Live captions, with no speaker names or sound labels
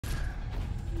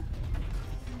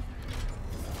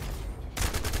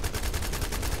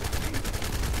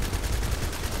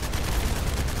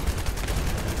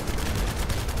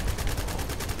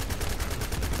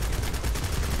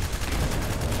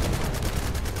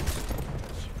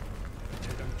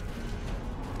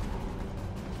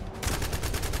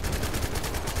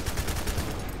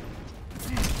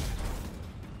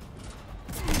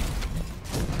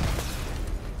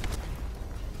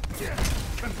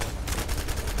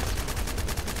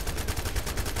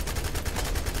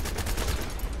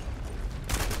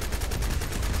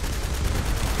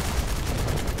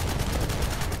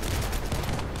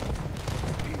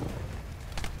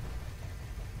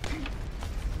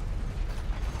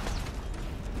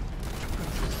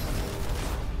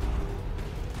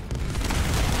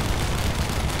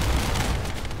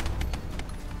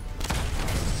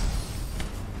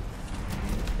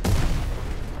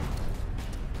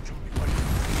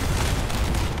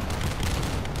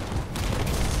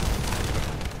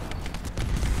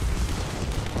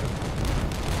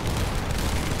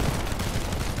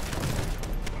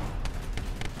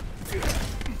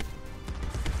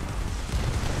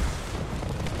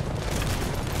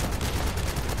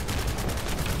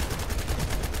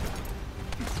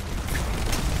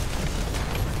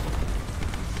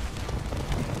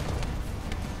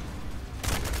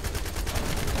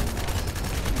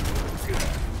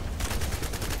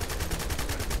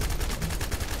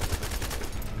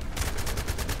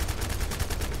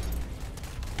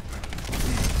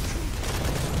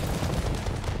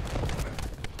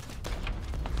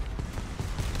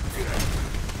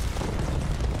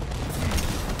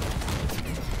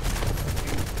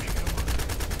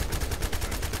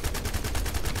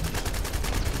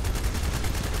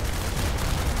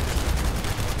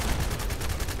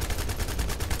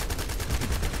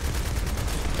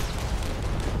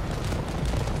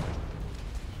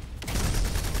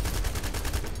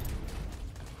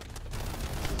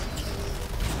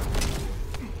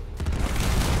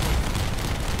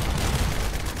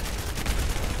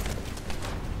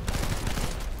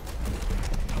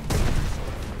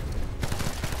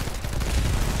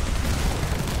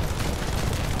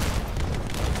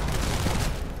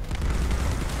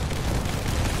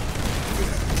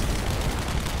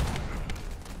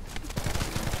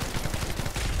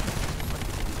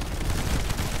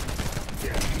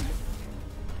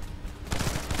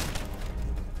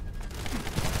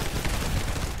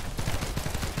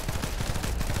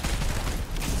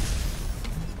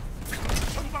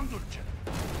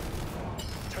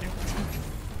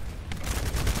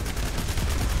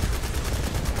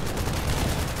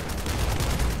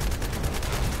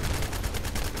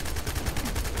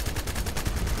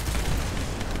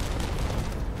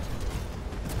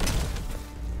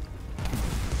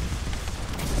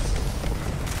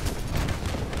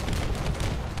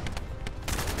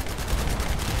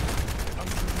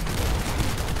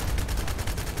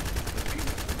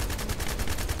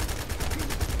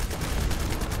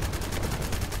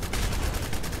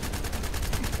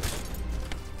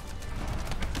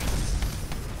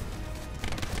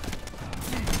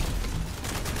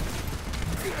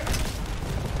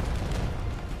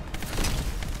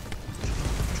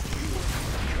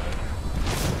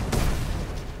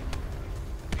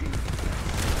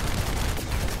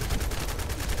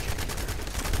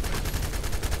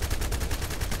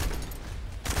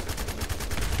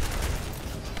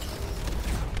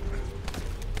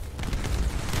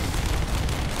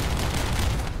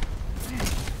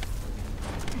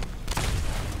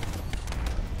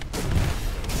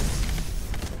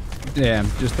Yeah,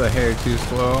 just a hair too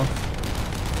slow.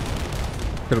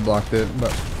 Could have blocked it,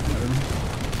 but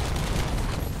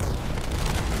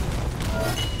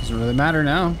doesn't really matter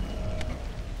now.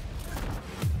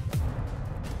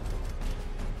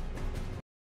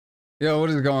 Yo, what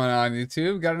is going on,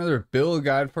 YouTube? Got another build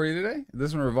guide for you today.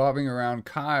 This one revolving around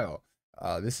Kyle.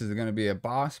 This is going to be a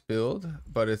boss build,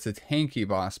 but it's a tanky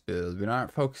boss build. We're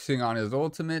not focusing on his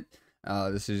ultimate.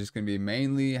 This is just going to be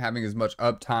mainly having as much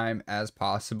uptime as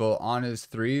possible on his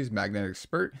 3's magnetic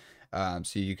spurt,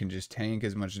 so you can just tank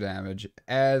as much damage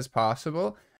as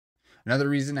possible. Another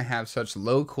reason to have such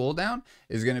low cooldown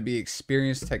is going to be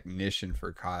experienced technician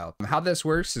for Kyle. How this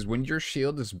works is when your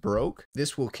shield is broke,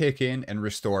 this will kick in and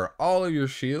restore all of your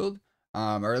shield,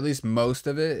 or at least most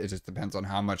of it. It just depends on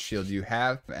how much shield you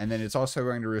have. And then it's also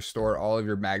going to restore all of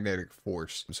your magnetic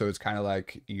force. So it's kind of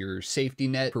like your safety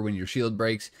net for when your shield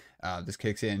breaks. this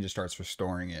kicks in and just starts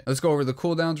restoring it. Let's go over the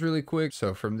cooldowns really quick.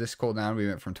 So from this cooldown, we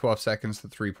went from 12 seconds to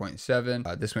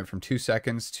 3.7. This went from 2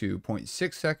 seconds to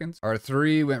 0.6 seconds. Our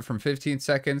 3 went from 15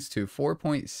 seconds to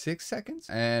 4.6 seconds.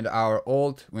 And our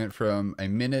ult went from a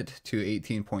minute to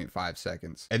 18.5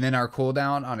 seconds. And then our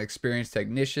cooldown on Experienced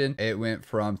Technician, it went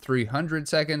from 300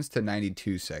 seconds to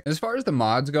 92 seconds. As far as the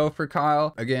mods go for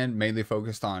Kyle, again, mainly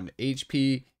focused on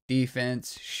HP,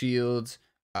 defense, shields,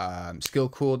 skill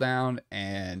cooldown,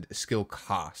 and skill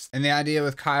cost. And the idea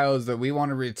with Kyle is that we want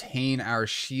to retain our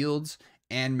shields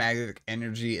and magnetic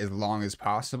energy as long as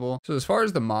possible. So as far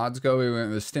as the mods go, we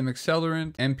went with Stim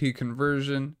Accelerant, MP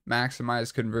Conversion,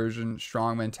 Maximize Conversion,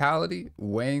 Strong Mentality,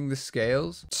 Weighing the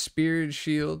Scales, Spirit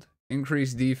Shield,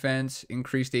 Increased Defense,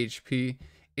 Increased HP,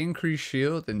 Increased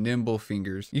Shield, and Nimble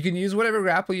Fingers. You can use whatever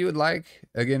grapple you would like.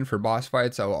 Again, for boss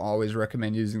fights, I will always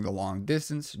recommend using the long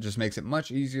distance. It just makes it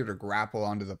much easier to grapple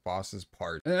onto the boss's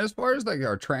part. And as far as like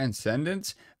our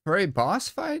Transcendence, for a boss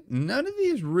fight, none of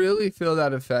these really feel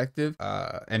that effective.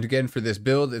 And again, for this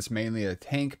build, it's mainly a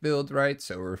tank build, right?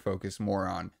 So we're focused more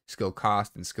on skill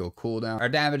cost and skill cooldown. Our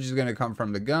damage is going to come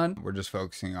from the gun. We're just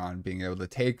focusing on being able to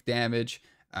take damage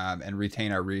and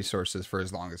retain our resources for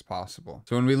as long as possible.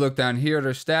 So when we look down here at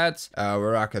our stats,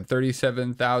 we're rocking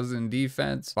 37,000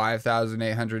 defense,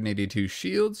 5,882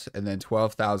 shields, and then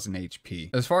 12,000 HP.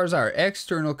 As far as our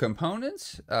external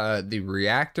components, the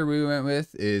reactor we went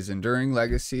with is Enduring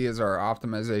Legacy as our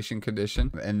optimization condition.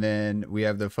 And then we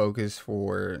have the focus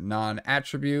for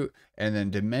non-attribute and then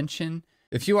dimension.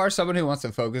 If you are someone who wants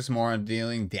to focus more on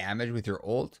dealing damage with your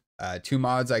ult, 2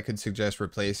 mods I could suggest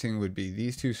replacing would be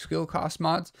these 2 skill cost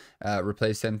mods.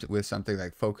 Replace them with something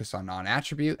like Focus on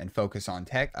Non-Attribute and Focus on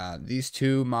Tech. These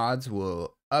 2 mods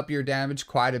will up your damage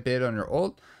quite a bit on your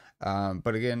ult.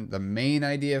 But again, the main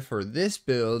idea for this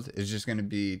build is just going to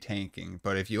be tanking.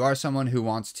 But if you are someone who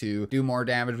wants to do more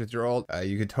damage with your ult,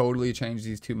 you could totally change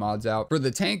these 2 mods out. For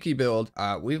the tanky build,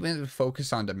 we went to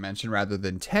focus on dimension rather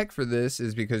than tech for this,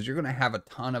 is because you're going to have a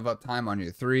ton of uptime on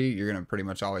your 3. You're going to pretty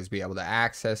much always be able to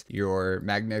access your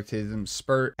magnetism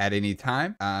spurt at any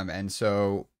time. And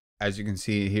so as you can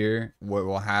see here, what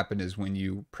will happen is when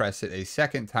you press it a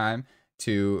second time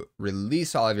to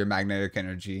release all of your magnetic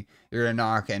energy, you're gonna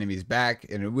knock enemies back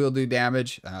and it will do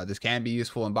damage. This can be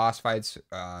useful in boss fights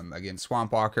against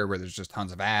Swamp Walker, where there's just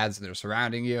tons of ads that are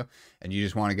surrounding you and you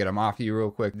just want to get them off you real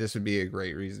quick. This would be a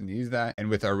great reason to use that. And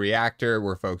with our reactor,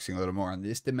 we're focusing a little more on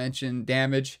this dimension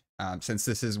damage, since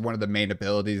this is one of the main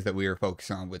abilities that we are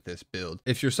focusing on with this build.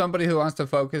 If you're somebody who wants to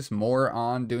focus more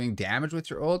on doing damage with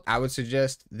your ult, I would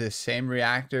suggest this same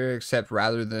reactor, except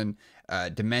rather than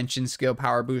dimension skill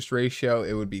power boost ratio,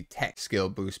 it would be tech skill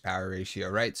boost power ratio,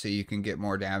 right? So you can get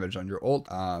more damage on your ult.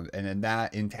 And then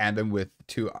that in tandem with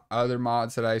 2 other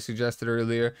mods that I suggested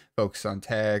earlier, Focus on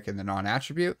Tech and the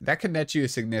Non-Attribute, that could net you a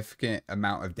significant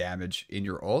amount of damage in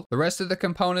your ult. The rest of the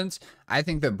components, I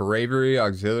think that Bravery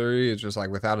Auxiliary is just like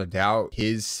without a doubt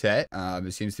his set.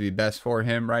 It seems to be best for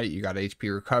him, right? You got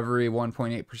HP recovery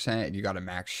 1.8%, and you got a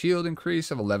max shield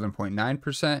increase of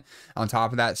 11.9%. On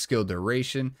top of that, skill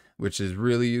duration, which is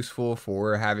really useful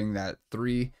for having that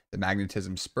 3, the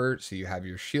magnetism spurt, so you have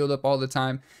your shield up all the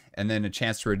time, and then a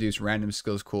chance to reduce random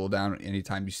skills cooldown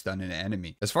anytime you stun an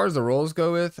enemy. As far as the roles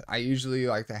go with, I usually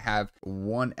like to have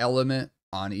 1 element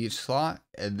on each slot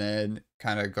and then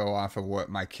kind of go off of what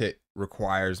my kit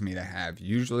requires me to have.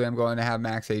 Usually I'm going to have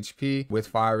max HP with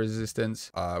fire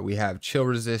resistance. We have chill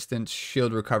resistance,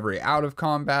 shield recovery out of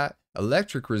combat,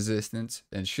 electric resistance,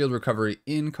 and shield recovery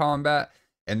in combat,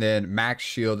 and then max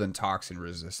shield and toxin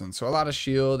resistance. So a lot of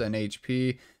shield and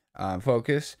HP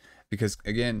focus, because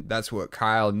again, that's what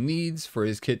Kyle needs for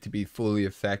his kit to be fully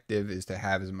effective, is to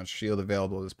have as much shield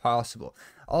available as possible.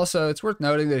 Also, it's worth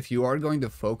noting that if you are going to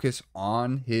focus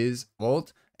on his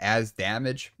ult as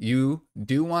damage, you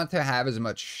do want to have as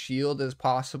much shield as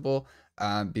possible,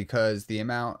 because the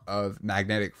amount of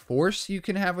magnetic force you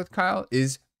can have with Kyle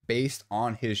is based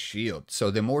on his shield.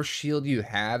 So the more shield you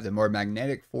have, the more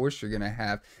magnetic force you're going to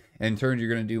have. In turn, you're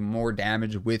going to do more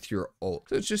damage with your ult.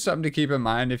 So it's just something to keep in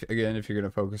mind if you're going to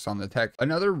focus on the tech.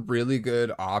 Another really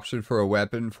good option for a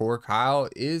weapon for Kyle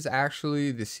is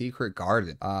actually the Secret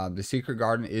Garden. The Secret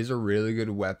Garden is a really good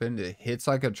weapon. It hits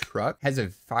like a truck, has a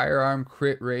firearm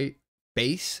crit rate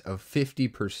base of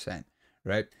 50%,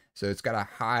 right? So it's got a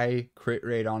high crit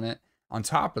rate on it. On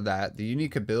top of that, the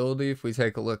unique ability, if we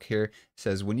take a look here,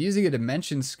 says when using a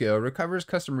dimension skill, recovers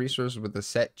custom resources with a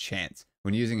set chance.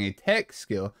 When using a tech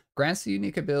skill, grants the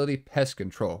unique ability Pest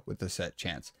Control with a set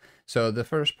chance. So the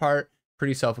first part,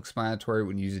 pretty self-explanatory.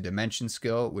 When you use a dimension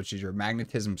skill, which is your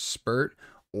magnetism spurt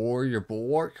or your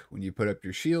bulwark, when you put up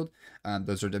your shield,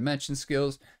 those are dimension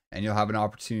skills. and you'll have an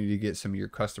opportunity to get some of your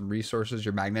custom resources,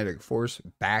 your magnetic force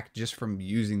back just from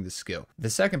using the skill. The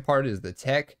second part is the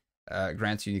tech.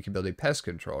 Grants unique ability pest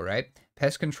control, right?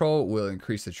 Pest control will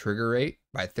increase the trigger rate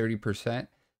by 30%.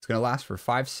 It's going to last for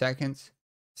 5 seconds.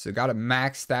 So got a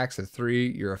max stacks of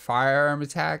 3. Your firearm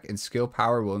attack and skill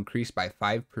power will increase by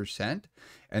 5%.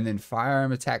 And then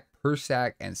firearm attack per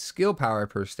stack and skill power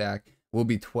per stack will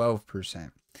be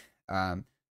 12%. And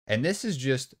this is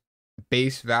just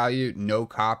base value, no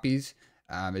copies.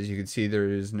 As you can see, there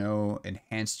is no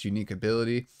enhanced unique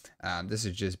ability. This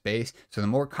is just base. So the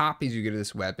more copies you get of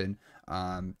this weapon,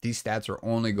 these stats are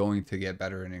only going to get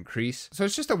better and increase. So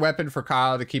it's just a weapon for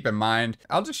Kyle to keep in mind.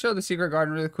 I'll just show the secret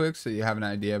garden really quick so you have an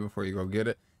idea before you go get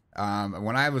it.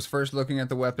 When I was first looking at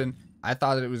the weapon, I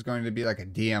thought that it was going to be like a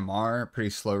DMR, pretty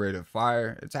slow rate of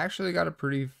fire. It's actually got a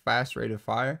pretty fast rate of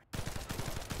fire.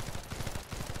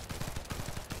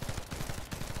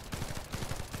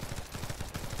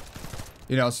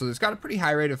 You know, so it's got a pretty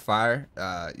high rate of fire.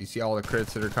 You see all the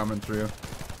crits that are coming through.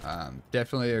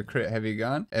 Definitely a crit heavy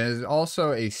gun. And it's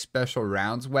also a special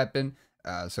rounds weapon.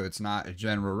 So it's not a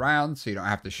general round, so you don't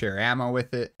have to share ammo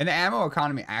with it. And the ammo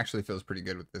economy actually feels pretty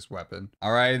good with this weapon.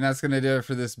 All right, and that's going to do it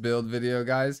for this build video,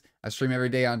 guys. I stream every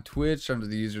day on Twitch under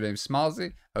the username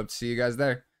Smollzy. Hope to see you guys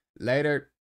there. Later.